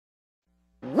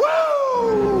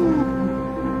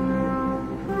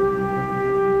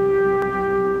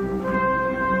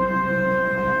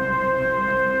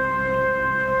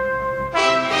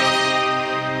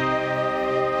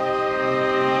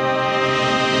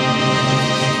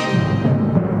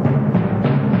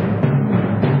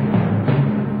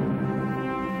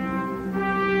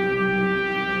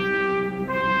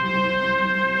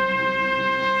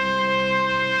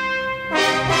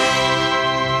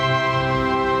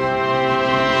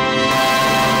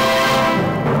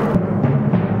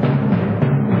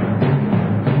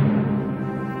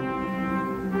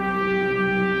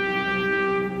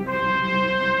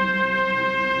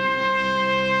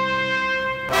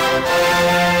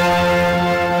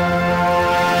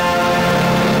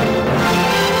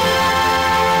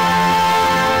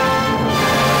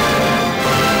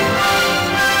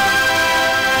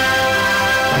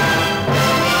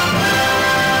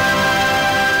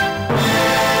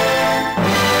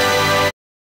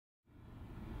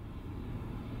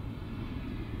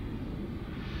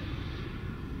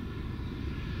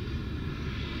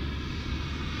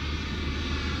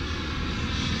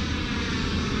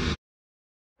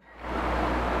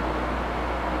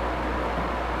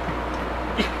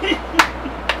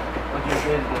What's your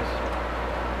business?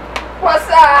 What's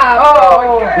up?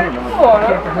 Oh,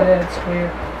 Okay, President, it's clear.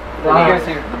 The leader's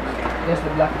here. Yes, the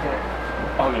black is here.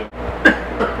 Okay.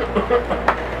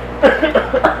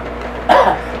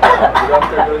 Good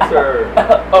afternoon, sir.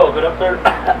 Oh, good afternoon.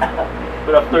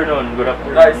 Good afternoon. Good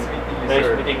afternoon. Nice meeting you, Nice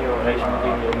sir. meeting you. Nice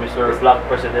meeting you, Mr. Black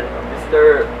President.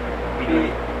 Mr. P.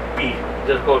 P.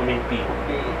 Just call me P. P.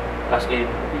 As in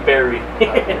Perry.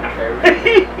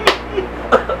 Perry.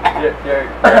 You're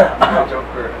a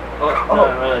joker. No,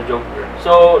 I'm a joker.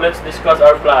 So let's discuss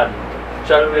our plan,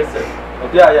 shall we? Sir.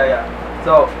 Yeah.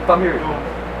 So, come here.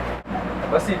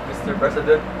 Have a seat, Mr.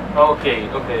 President. Okay.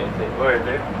 Where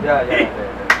there? Yeah, there.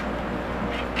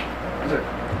 Sir.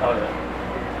 Oh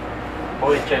yeah.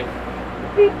 Oh, check.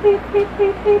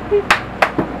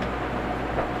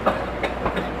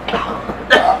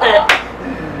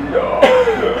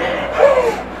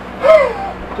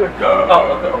 Oh,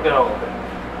 okay.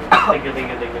 Thank you.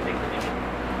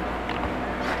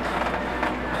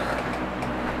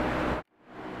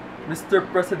 Mr.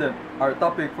 President, our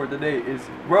topic for today is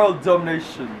world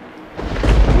domination.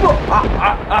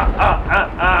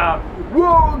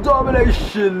 World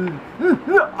domination.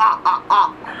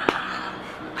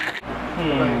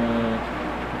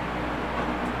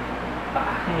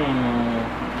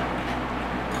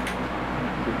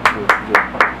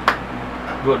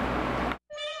 Good.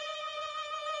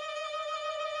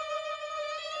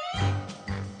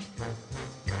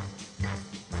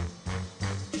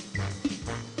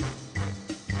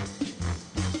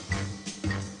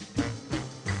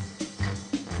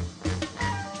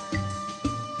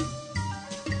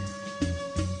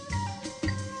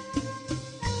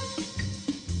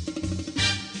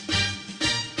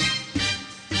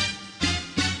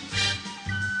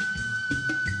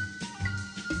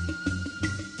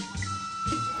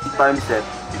 Time set.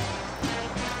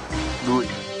 Do it.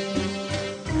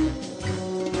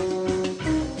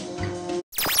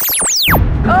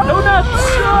 Donuts!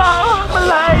 Oh, my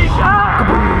leg!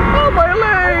 Oh, my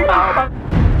leg!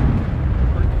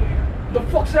 The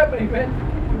fuck's happening, man?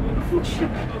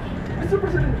 Mr.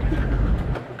 President.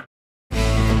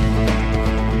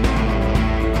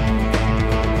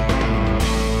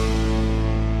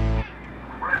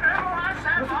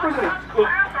 Mr. President,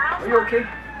 are you okay?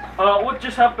 What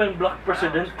just happened, Black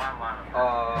President?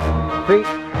 Wait.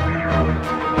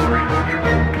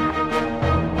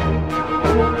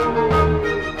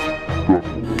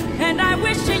 And I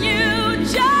wish you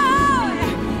joy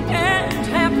and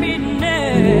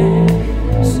happiness.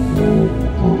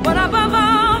 But above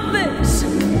all this,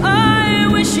 I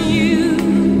wish you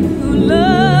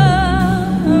love.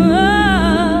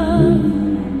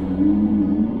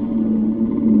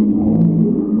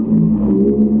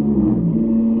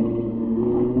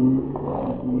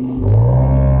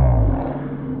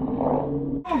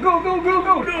 Go!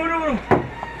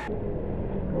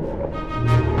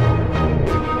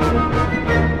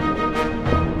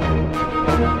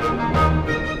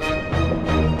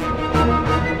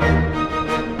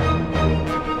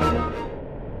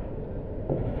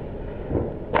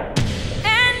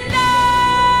 And I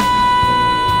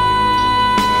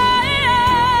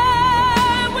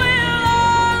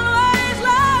will always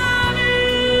love you.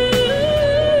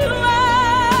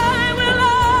 I will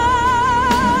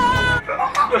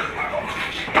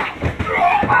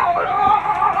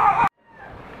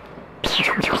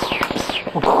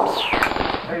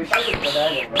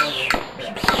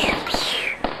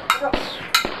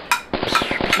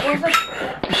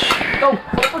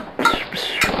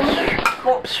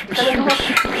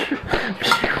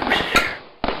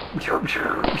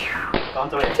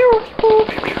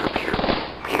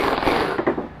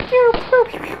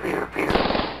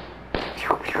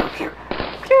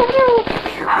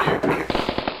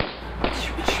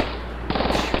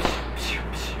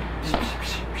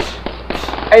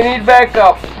I need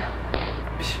backup.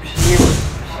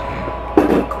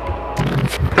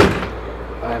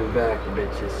 I'm back,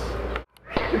 bitches.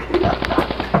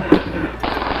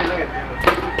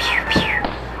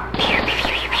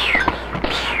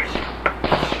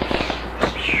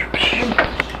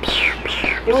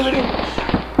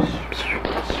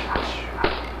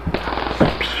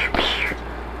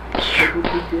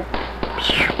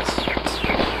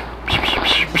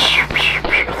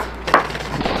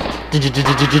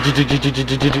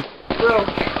 Bro,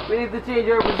 we need to change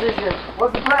our position.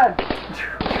 What's the plan?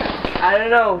 I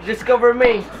don't know. Just cover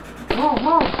me. Move.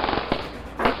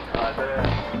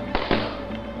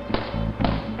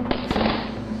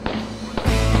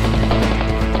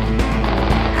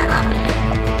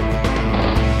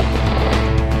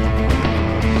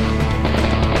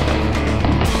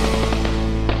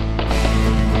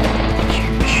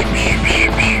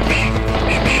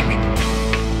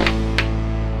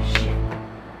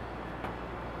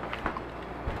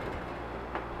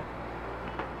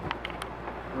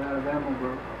 mo,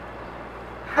 bro.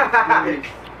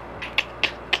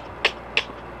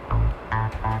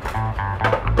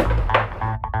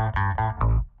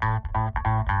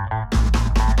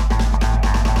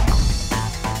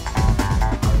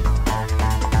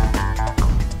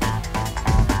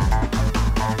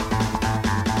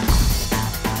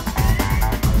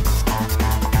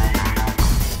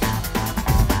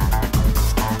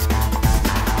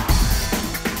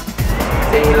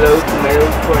 Say hello to my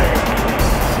old friend.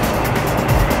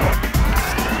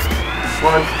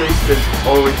 Once tasted,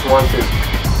 always wanted.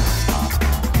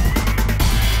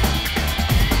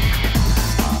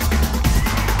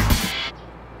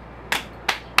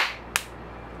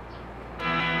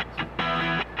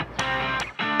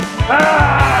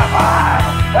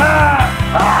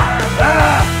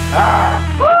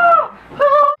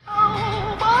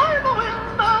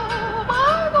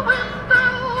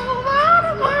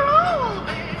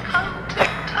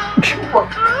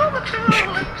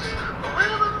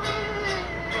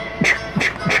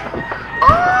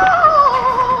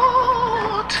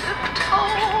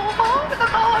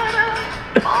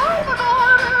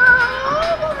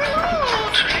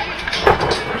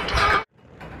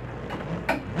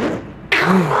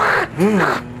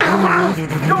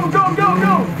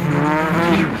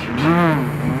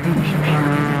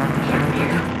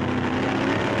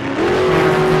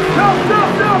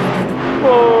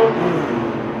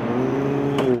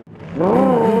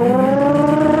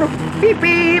 Beep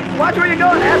beep! Watch where you're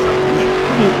going, asshole!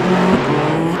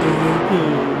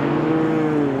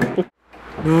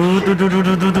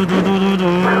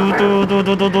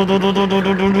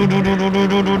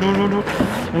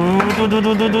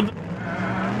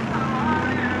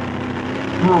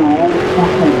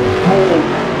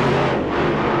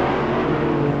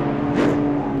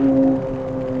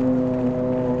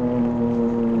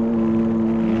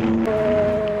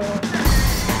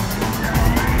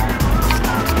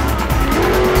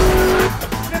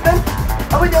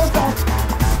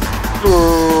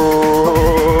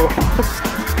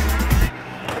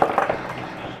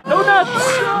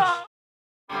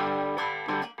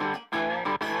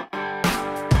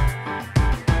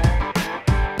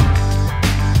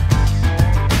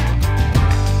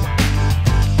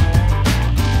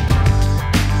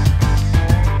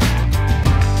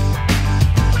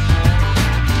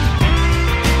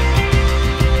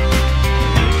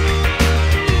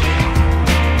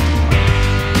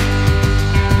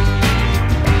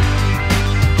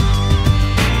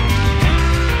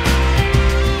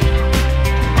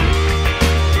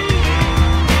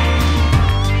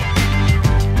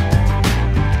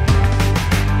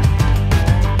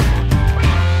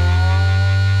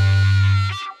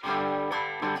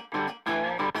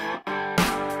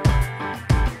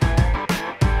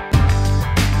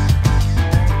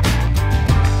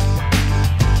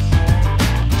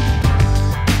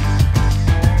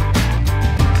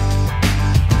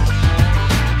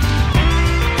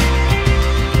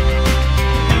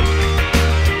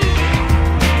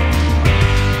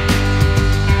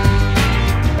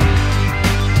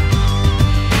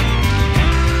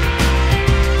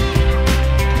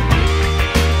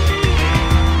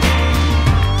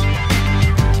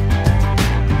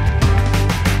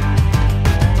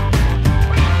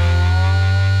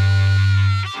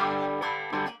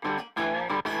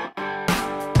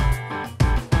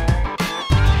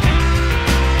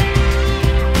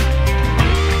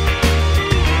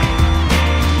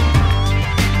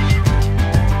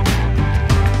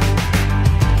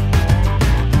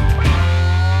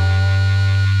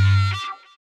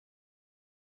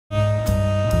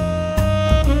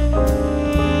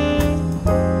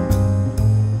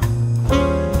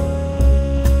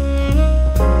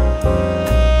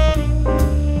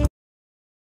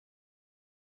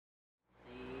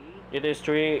 It is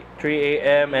 3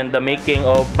 a.m. and the making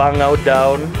of Bangaw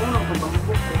down.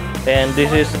 And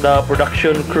this is the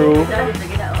production crew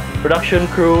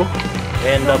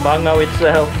and the Bangaw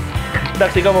itself.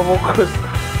 Daxi ka ma-focus.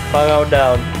 Bangaw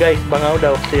down. Guys, Bangaw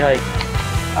down. Say hi.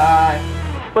 Hi.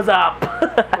 What's up?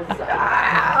 What's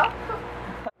up?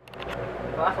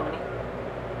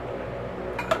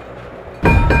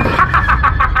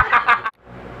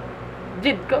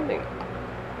 Jid, coming.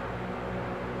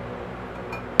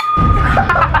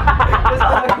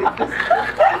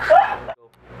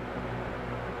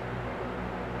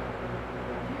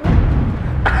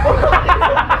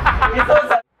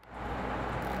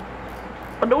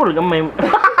 Padul ka may...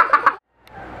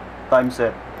 Time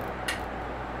set.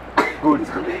 Good.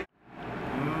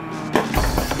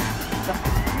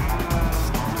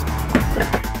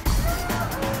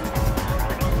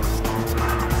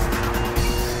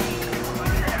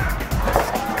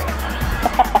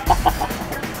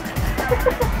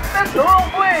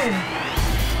 way!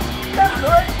 That's the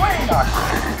right way!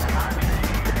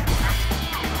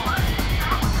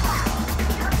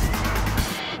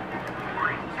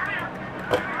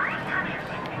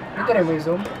 Ito rin mo yung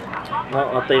zoom?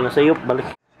 Atay na sayop, balik.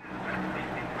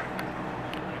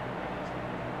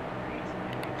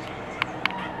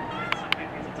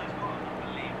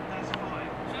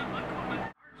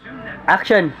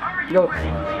 Action! Go!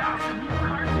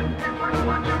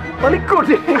 Balik ko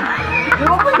din!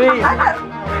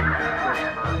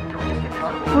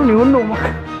 Ano ni Uno mo?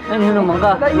 Ano naman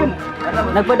ka? Dayon!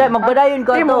 Magpadayon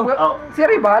ko ito. Si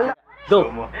Rival! Do.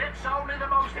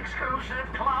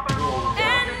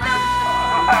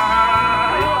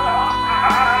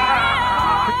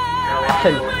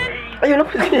 Action. Ayun na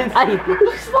po! Ay!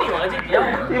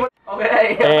 Okay!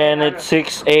 And it's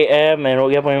 6 a.m. and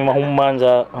huwag pa may mahuman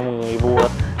sa among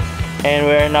ibuhat. And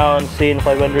we're now on scene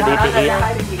 588.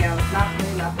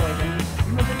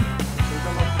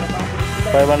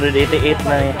 588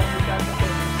 na eh.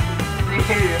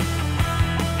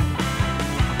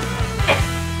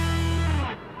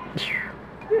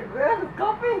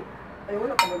 Copy! Ay,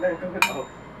 wala pa magdahil ko.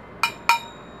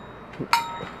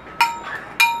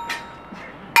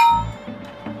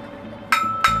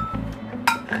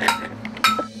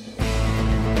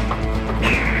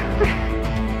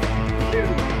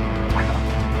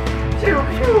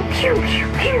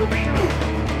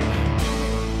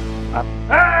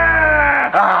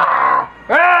 Ah!